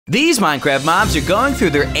These Minecraft mobs are going through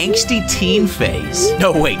their angsty teen phase.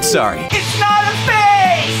 No, wait, sorry. It's not a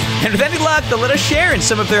phase! And with any luck, they'll let us share in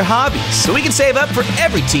some of their hobbies, so we can save up for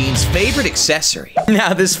every teen's favorite accessory.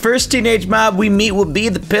 Now, this first teenage mob we meet will be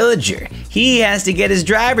the Pillager. He has to get his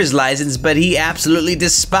driver's license, but he absolutely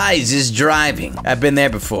despises driving. I've been there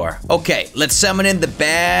before. Okay, let's summon in the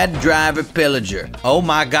bad driver Pillager. Oh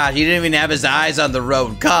my gosh, he didn't even have his eyes on the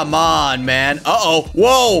road. Come on, man. Uh-oh,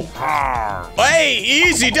 whoa. Hey,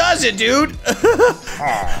 easy does it, dude.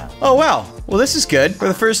 Oh, wow. Well, this is good. For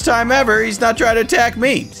the first time ever, he's not trying to attack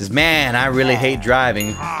me. He says, man, I really hate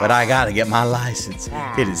driving, but I gotta get my license.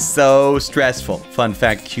 It is so stressful. Fun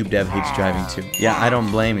fact, CubeDev hates driving too. Yeah, I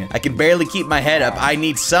don't blame you. I can barely keep my head up. I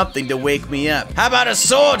need something to wake me up. How about a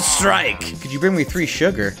sword strike? Could you bring me 3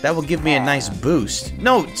 sugar? That will give me a nice boost.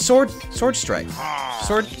 No, sword strike.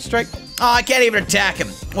 Sword strike? Oh, I can't even attack him.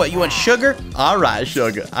 What, you want sugar? All right,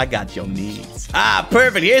 sugar. I got your needs. Ah,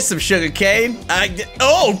 perfect. Here's some sugar cane.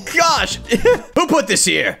 Oh, gosh. Who put this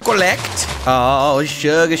here? Collect. Oh,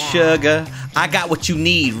 sugar, sugar. I got what you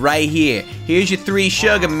need right here. Here's your 3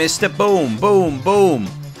 sugar, mister. Boom, boom, boom.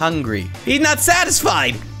 Hungry. He's not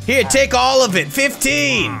satisfied. Here, take all of it.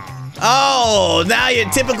 15. Oh, now you're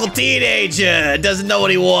a typical teenager. Doesn't know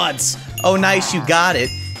what he wants. Oh, nice. You got it.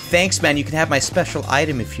 Thanks, man. You can have my special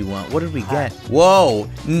item if you want. What did we get? Whoa,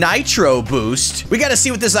 nitro boost. We gotta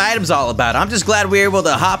see what this item's all about. I'm just glad we were able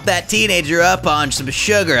to hop that teenager up on some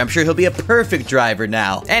sugar. I'm sure he'll be a perfect driver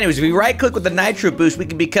now. Anyways, if we right-click with the nitro boost, we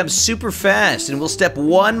can become super fast, and we'll step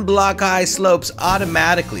 1 block high slopes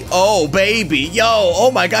automatically. Oh, baby. Yo,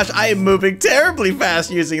 oh my gosh, I am moving terribly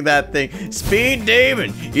fast using that thing. Speed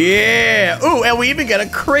demon. Yeah. Ooh, and we even get a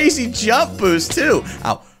crazy jump boost, too.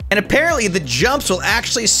 Ow. And apparently the jumps will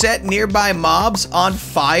actually set nearby mobs on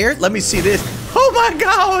fire. Let me see this. Oh my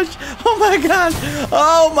gosh. Oh my gosh.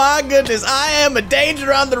 Oh my goodness. I am a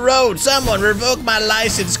danger on the road. Someone revoke my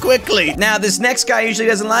license quickly. Now, this next guy usually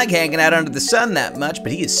doesn't like hanging out under the sun that much,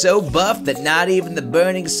 but he is so buff that not even the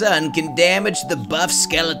burning sun can damage the buff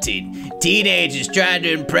skeleton. Teenagers trying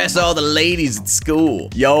to impress all the ladies at school.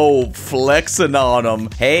 Yo, flexing on them.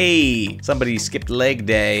 Hey, somebody skipped leg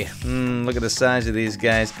day. Look at the size of these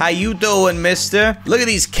guys. How you doing, mister? Look at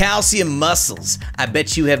these calcium muscles. I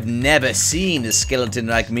bet you have never seen a skeleton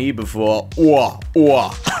like me before. Wah,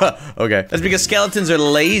 wah. Okay, that's because skeletons are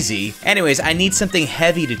lazy. Anyways, I need something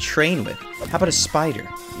heavy to train with. How about a spider?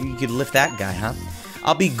 You could lift that guy, huh?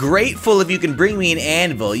 I'll be grateful if you can bring me an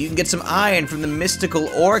anvil. You can get some iron from the mystical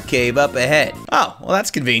ore cave up ahead. Oh, well, that's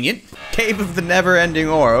convenient. Cave of the never-ending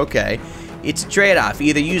ore, okay. It's a trade-off.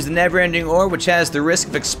 Either use the never-ending ore, which has the risk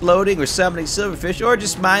of exploding or summoning silverfish, or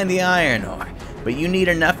just mine the iron ore. But you need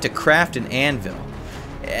enough to craft an anvil.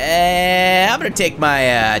 I'm gonna take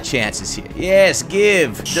my chances here. Yes,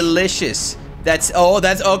 give. Delicious. That's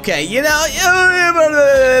okay. You know,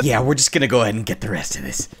 yeah, we're just gonna go ahead and get the rest of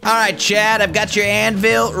this. All right, Chad, I've got your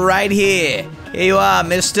anvil right here. Here you are,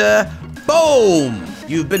 mister. Boom!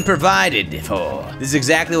 You've been provided for. This is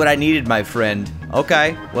exactly what I needed, my friend.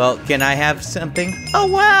 Okay, well, can I have something? Oh,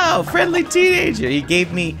 wow, friendly teenager. He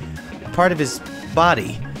gave me part of his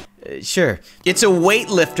body. Sure. It's a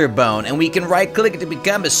weightlifter bone, and we can right-click it to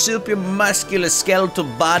become a super muscular skeletal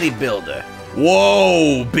bodybuilder.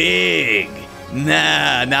 Whoa, big.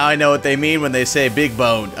 Nah, now I know what they mean when they say big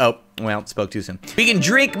bone. Oh, well, spoke too soon. We can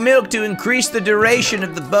drink milk to increase the duration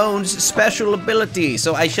of the bone's special ability,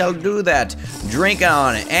 so I shall do that. Drink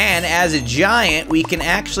on it. And as a giant, we can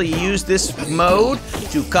actually use this mode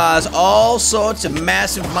to cause all sorts of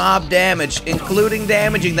massive mob damage, including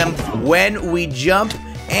damaging them when we jump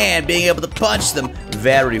and being able to punch them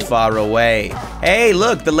very far away. Hey,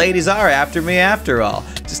 look, the ladies are after me after all.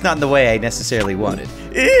 Just not in the way I necessarily wanted.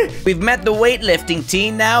 We've met the weightlifting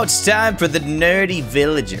team. Now it's time for the nerdy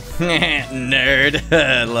villager. Nerd.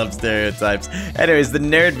 I love stereotypes. Anyways, the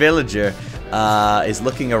nerd villager is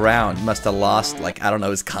looking around. Must have lost, like, I don't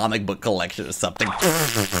know, his comic book collection or something.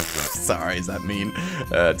 Sorry, is that mean?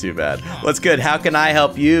 Too bad. What's good? How can I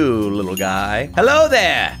help you, little guy? Hello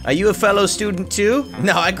there. Are you a fellow student too?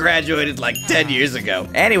 No, I graduated like 10 years ago.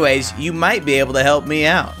 Anyways, you might be able to help me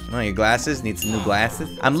out. Oh, your glasses? Need some new glasses?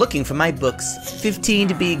 I'm looking for my books. 15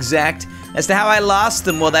 to be exact. As to how I lost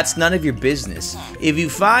them, well, that's none of your business. If you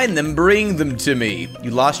find them, bring them to me.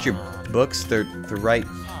 You lost your books? They're right.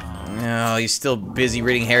 Oh, he's still busy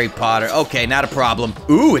reading Harry Potter. Okay, not a problem.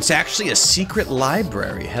 Ooh, it's actually a secret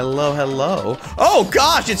library. Hello, hello. Oh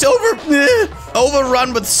gosh, it's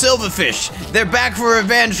overrun with silverfish. They're back for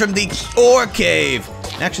revenge from the ore cave.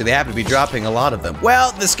 Actually, they happen to be dropping a lot of them.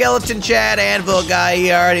 Well, the skeleton Chad Anvil guy,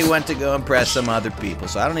 he already went to go impress some other people,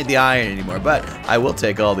 so I don't need the iron anymore, but I will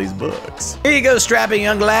take all these books. Here you go, strapping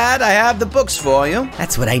young lad. I have the books for you.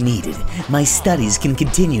 That's what I needed. My studies can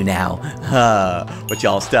continue now. What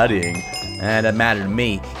y'all studying? That doesn't matter to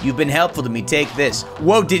me. You've been helpful to me. Take this.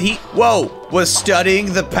 Whoa, was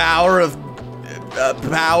studying the power of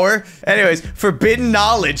power? Anyways, forbidden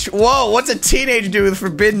knowledge. Whoa, what's a teenager do with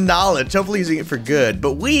forbidden knowledge? Hopefully using it for good.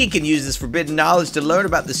 But we can use this forbidden knowledge to learn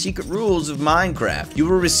about the secret rules of Minecraft. You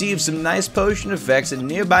will receive some nice potion effects and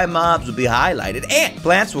nearby mobs will be highlighted and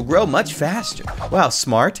plants will grow much faster. Wow,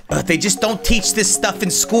 smart. They just don't teach this stuff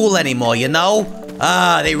in school anymore, you know?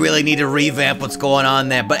 They really need to revamp what's going on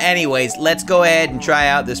there. But anyways, let's go ahead and try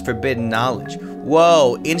out this forbidden knowledge.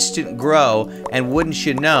 Whoa, instant grow, and wouldn't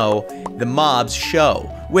you know, the mobs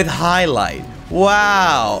show with highlight.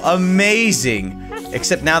 Wow, amazing.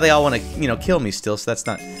 Except now they all want to, you know, kill me still, so that's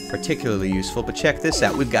not particularly useful. But check this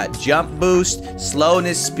out. We've got jump boost,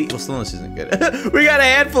 slowness, speed. Well, slowness isn't good. We got a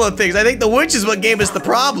handful of things. I think the witch is what gave us the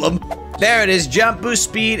problem. There it is, jump boost,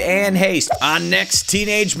 speed, and haste. Our next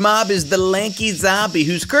teenage mob is the lanky zombie,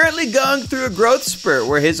 who's currently going through a growth spurt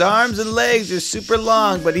where his arms and legs are super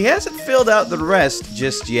long, but he hasn't filled out the rest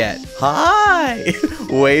just yet. Hi!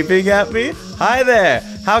 Waving at me? Hi there.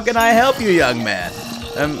 How can I help you, young man?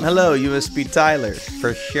 Hello, you must be Tyler,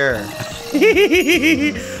 for sure.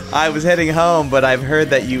 I was heading home, but I've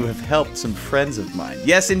heard that you have helped some friends of mine.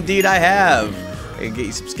 Yes, indeed, I have. I can get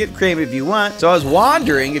you some skin cream if you want. So I was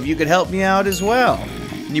wondering if you could help me out as well.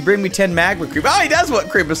 Can you bring me 10 magma cream? Oh, he does want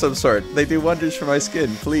cream of some sort. They do wonders for my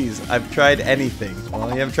skin. Please, I've tried anything.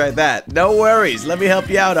 Well, you haven't tried that. No worries. Let me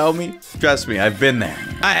help you out, homie. Trust me, I've been there.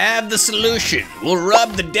 I have the solution. We'll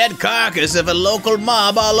rub the dead carcass of a local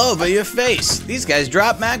mob all over your face. These guys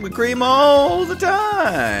drop magma cream all the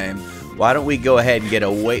time. Why don't we go ahead and get a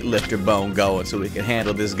weightlifter bone going so we can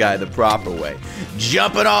handle this guy the proper way?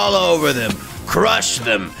 Jumping all over them. Crush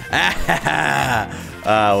them.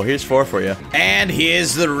 Well, here's 4 for you. And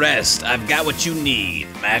here's the rest. I've got what you need.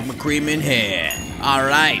 Magma cream in hand. All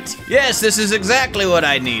right. Yes, this is exactly what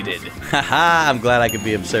I needed. Haha, I'm glad I could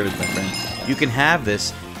be of service, my friend. You can have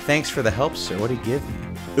this. Thanks for the help, sir. What do you give me?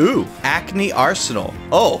 Ooh, acne arsenal.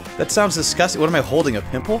 Oh, that sounds disgusting. What am I holding, a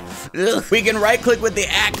pimple? Ugh. We can right-click with the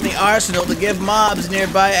acne arsenal to give mobs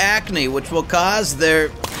nearby acne, which will cause their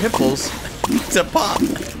pimples to pop.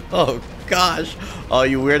 Oh, gosh. All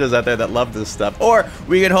you weirdos out there that love this stuff. Or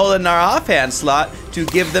we can hold it in our offhand slot to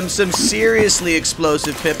give them some seriously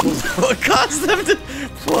explosive pimples that will cause them to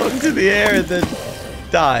float into the air and then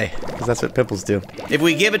die, because that's what pimples do. If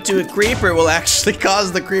we give it to a creeper, it will actually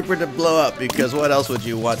cause the creeper to blow up, because what else would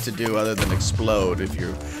you want to do other than explode if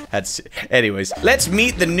you had... Anyways, let's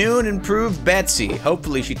meet the new and improved Betsy.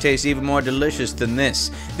 Hopefully she tastes even more delicious than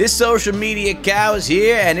this. This social media cow is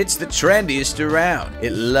here, and it's the trendiest around.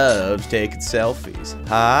 It loves taking selfies.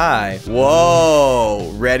 Hi.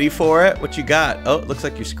 Whoa. Ready for it? What you got? Oh, it looks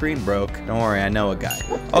like your screen broke. Don't worry, I know a guy.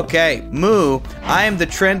 Okay, Moo, I am the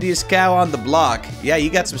trendiest cow on the block. Yeah, you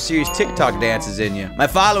got some serious TikTok dances in you. My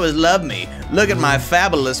followers love me. Look at my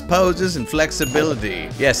fabulous poses and flexibility.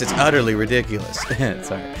 Yes, it's utterly ridiculous.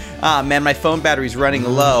 Sorry. Ah, man, my phone battery's running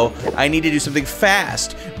low. I need to do something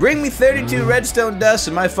fast. Bring me 32 redstone dust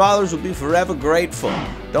and my followers will be forever grateful.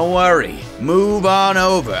 Don't worry. Move on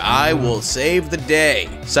over. I will save the day.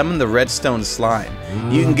 Summon the redstone slime.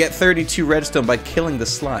 You can get 32 redstone by killing the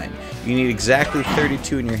slime. You need exactly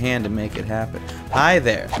 32 in your hand to make it happen. Hi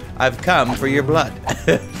there. I've come for your blood.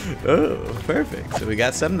 Oh, perfect. So we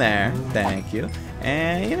got some there. Thank you.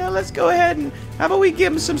 And, you know, let's go ahead and, how about we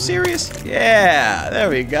give him some serious? Yeah,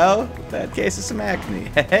 there we go. That case of some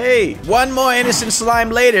acne. Hey, one more innocent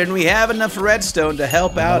slime later and we have enough redstone to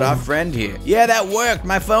help out our friend here. Yeah, that worked.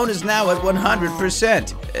 My phone is now at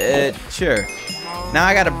 100%. Sure. Now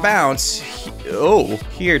I gotta bounce. Oh,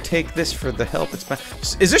 here, take this for the help.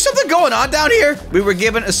 Is there something going on down here? We were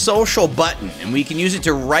given a social button, and we can use it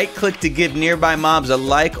to right-click to give nearby mobs a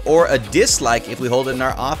like or a dislike if we hold it in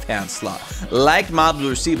our offhand slot. Like mobs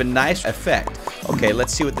will receive a nice effect. Okay,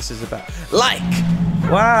 let's see what this is about. Like!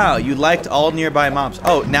 Wow, you liked all nearby mobs.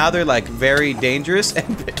 Oh, now they're like very dangerous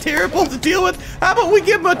and terrible to deal with. How about we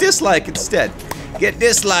give them a dislike instead? Get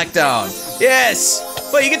disliked on. Yes!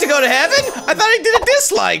 Wait, you get to go to heaven? I thought I did a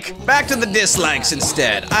dislike. Back to the dislikes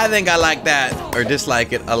instead. I think I like that, or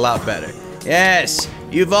dislike it, a lot better. Yes,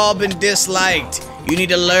 you've all been disliked. You need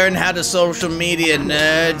to learn how to social media,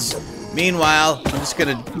 nerds. Meanwhile, I'm just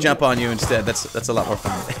gonna jump on you instead. That's a lot more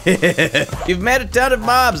fun. You've met a ton of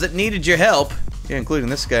mobs that needed your help. including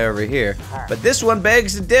this guy over here. But this one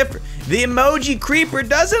begs to differ. The emoji creeper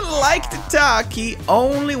doesn't like to talk. He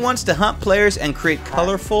only wants to hunt players and create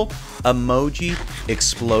colorful emoji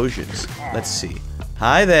explosions. Let's see.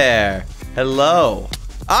 Hi there. Hello.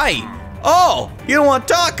 Aye. Oh, you don't want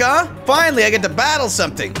to talk, huh? Finally, I get to battle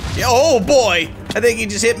something. Oh boy, I think he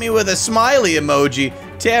just hit me with a smiley emoji.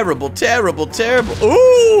 Terrible, terrible, terrible.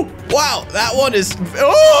 Ooh, wow, that one is,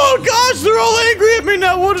 oh gosh, they're all angry at me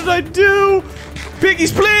now. What did I do?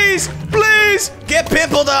 Piggies, please, please, get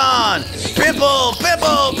pimpled on. Pimple,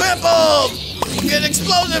 pimple, pimple. Get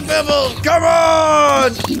explosive pimple, come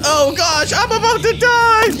on. Oh gosh, I'm about to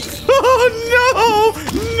die. Oh no,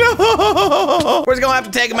 no. We're just gonna have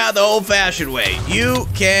to take him out the old-fashioned way. You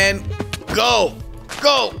can go,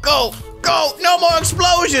 go, go, go. No more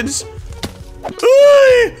explosions.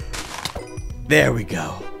 There we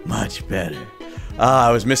go. Much better. Ah,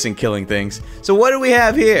 I was missing killing things. So what do we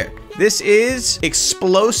have here? This is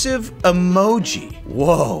explosive emoji.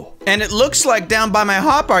 Whoa. And it looks like down by my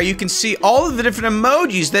hotbar, you can see all of the different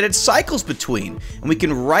emojis that it cycles between. And we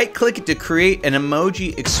can right-click it to create an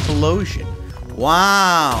emoji explosion.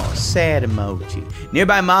 Wow, sad emoji.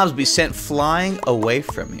 Nearby mobs will be sent flying away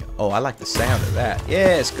from you. Oh, I like the sound of that.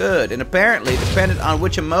 Yes, good. And apparently, dependent on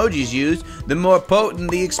which emoji is used, the more potent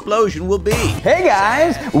the explosion will be. Hey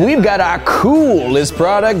guys, we've got our coolest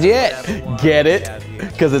product yet. Get it?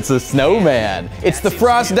 Because it's a snowman. It's the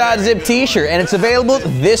Logdotzip t-shirt, and it's available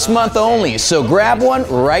this month only, so grab one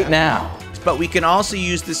right now. But we can also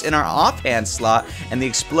use this in our offhand slot, and the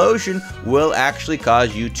explosion will actually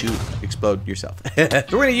cause you to explode yourself. We're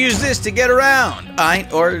gonna use this to get around.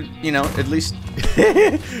 Or, you know, at least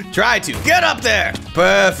try to. Get up there!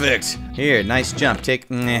 Perfect. Here, nice jump.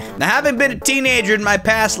 Now, having been a teenager in my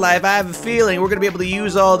past life, I have a feeling we're gonna be able to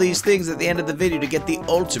use all these things at the end of the video to get the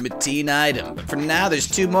ultimate teen item. But for now, there's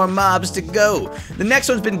 2 more mobs to go. The next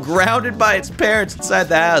one's been grounded by its parents inside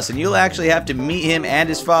the house, and you'll actually have to meet him and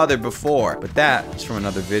his father before. But that is from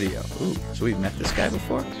another video. Ooh, so we've met this guy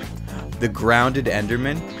before? The grounded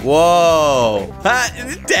Enderman. Whoa.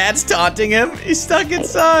 Dad's taunting him. He's stuck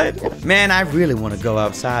inside. Man, I really want to go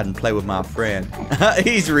outside and play with my friend.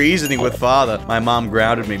 He's reasoning with father. My mom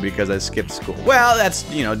grounded me because I skipped school. Well, that's,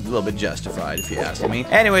 you know, a little bit justified if you ask me.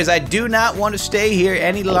 Anyways, I do not want to stay here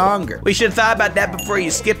any longer. We should have thought about that before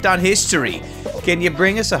you skipped on history. Can you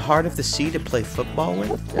bring us a Heart of the Sea to play football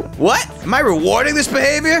with? What? Am I rewarding this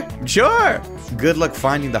behavior? Sure. Good luck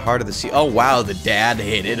finding the Heart of the Sea. Oh, wow, the dad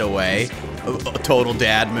hid it away. A total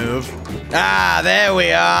dad move. Ah, there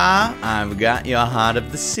we are. I've got your Heart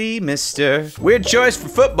of the Sea, mister. Weird choice for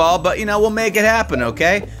football, but, you know, we'll make it happen,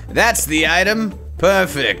 okay? That's the item.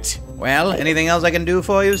 Perfect. Well, anything else I can do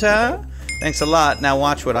for you, sir? Thanks a lot. Now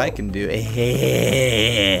watch what I can do.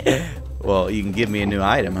 Well, you can give me a new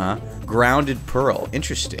item, huh? Grounded pearl.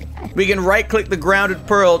 Interesting. We can right-click the grounded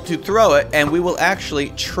pearl to throw it, and we will actually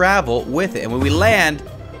travel with it. And when we land,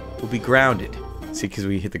 we'll be grounded. See, because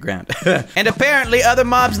we hit the ground. And apparently, other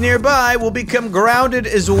mobs nearby will become grounded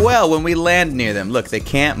as well when we land near them. Look, they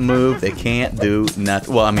can't move. They can't do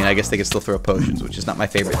nothing. Well, I mean, I guess they can still throw potions, which is not my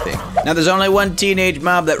favorite thing. Now, there's only one teenage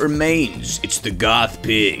mob that remains. It's the goth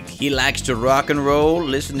pig. He likes to rock and roll,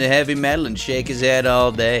 listen to heavy metal, and shake his head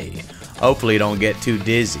all day. Hopefully, don't get too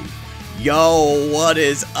dizzy. Yo, what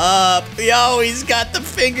is up? Yo, he's got the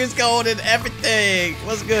fingers going and everything.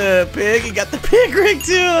 What's good, pig? He got the pig ring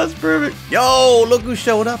too. That's perfect. Yo, look who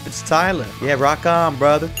showed up. It's Tyler. Yeah, rock on,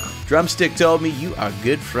 brother. Drumstick told me you are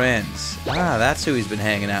good friends. Ah, that's who he's been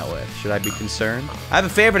hanging out with. Should I be concerned? I have a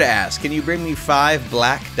favor to ask. Can you bring me 5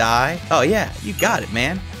 black dye? Oh, yeah, you got it,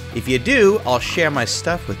 man. If you do, I'll share my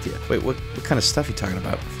stuff with you. Wait, what kind of stuff are you talking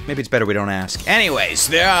about? Maybe it's better we don't ask. Anyways,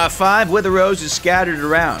 there are 5 wither roses scattered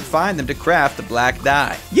around. Find them to craft the black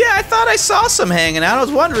dye. Yeah, I thought I saw some hanging out. I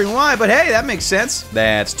was wondering why, but hey, that makes sense.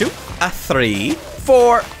 That's 2, 3,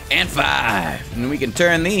 4, and 5. And we can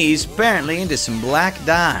turn these, apparently, into some black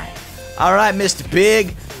dye. All right, Mr.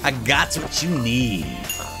 Pig, I got what you need.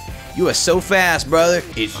 You are so fast, brother.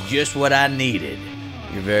 It's just what I needed.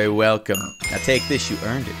 You're very welcome. Now take this, you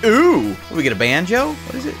earned it. Ooh! We get a banjo?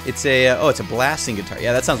 What is it? It's a, oh, it's a blasting guitar.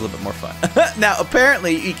 Yeah, that sounds a little bit more fun. Now,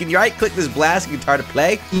 apparently, you can right-click this blasting guitar to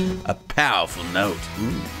play a powerful note.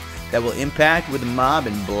 Ooh. That will impact with the mob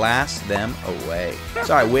and blast them away.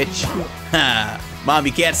 Sorry, witch. Mom,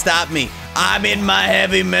 you can't stop me. I'm in my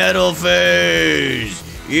heavy metal phase.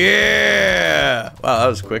 Yeah! Wow, that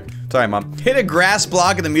was quick. Sorry, Mom. Hit a grass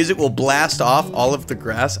block and the music will blast off all of the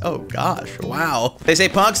grass. Oh, gosh. Wow. They say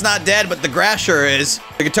punk's not dead, but the grass sure is.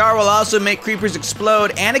 The guitar will also make creepers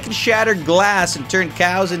explode, and it can shatter glass and turn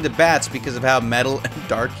cows into bats because of how metal and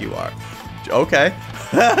dark you are. Okay.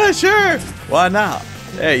 Sure. Why not?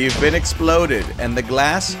 Hey, you've been exploded. And the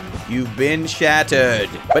glass, you've been shattered.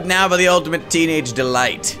 But now for the ultimate teenage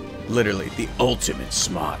delight. Literally, the ultimate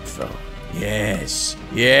smartphone. Yes,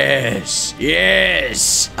 yes,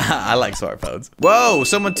 yes. I like smartphones. Whoa,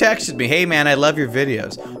 someone texted me. Hey man, I love your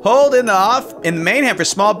videos. Hold in the main hand for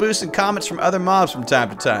small boosts and comments from other mobs from time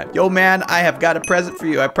to time. Yo man, I have got a present for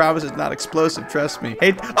you. I promise it's not explosive, trust me.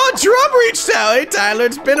 Hey, oh, Drum reached out. Hey Tyler,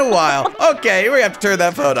 it's been a while. Okay, we have to turn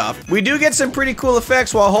that phone off. We do get some pretty cool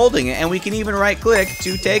effects while holding it, and we can even right click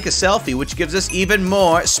to take a selfie, which gives us even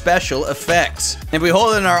more special effects. If we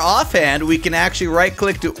hold it in our offhand, we can actually right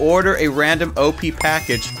click to order a random OP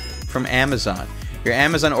package from Amazon. Your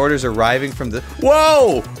Amazon order's arriving from the...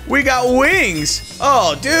 Whoa! We got wings!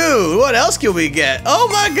 Oh, dude, what else can we get? Oh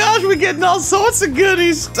my gosh, we're getting all sorts of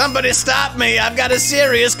goodies. Somebody stop me, I've got a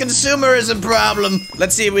serious consumerism problem.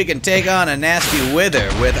 Let's see if we can take on a nasty wither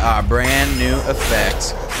with our brand new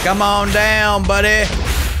effects. Come on down, buddy.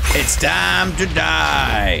 It's time to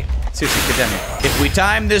die. Seriously, get down here. If we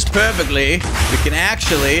time this perfectly, we can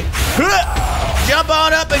actually jump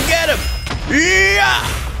on up and get him. Yeah!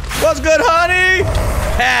 What's good, honey?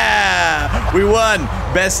 Ha! We won.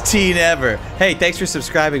 Best teen ever. Hey, thanks for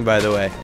subscribing, by the way.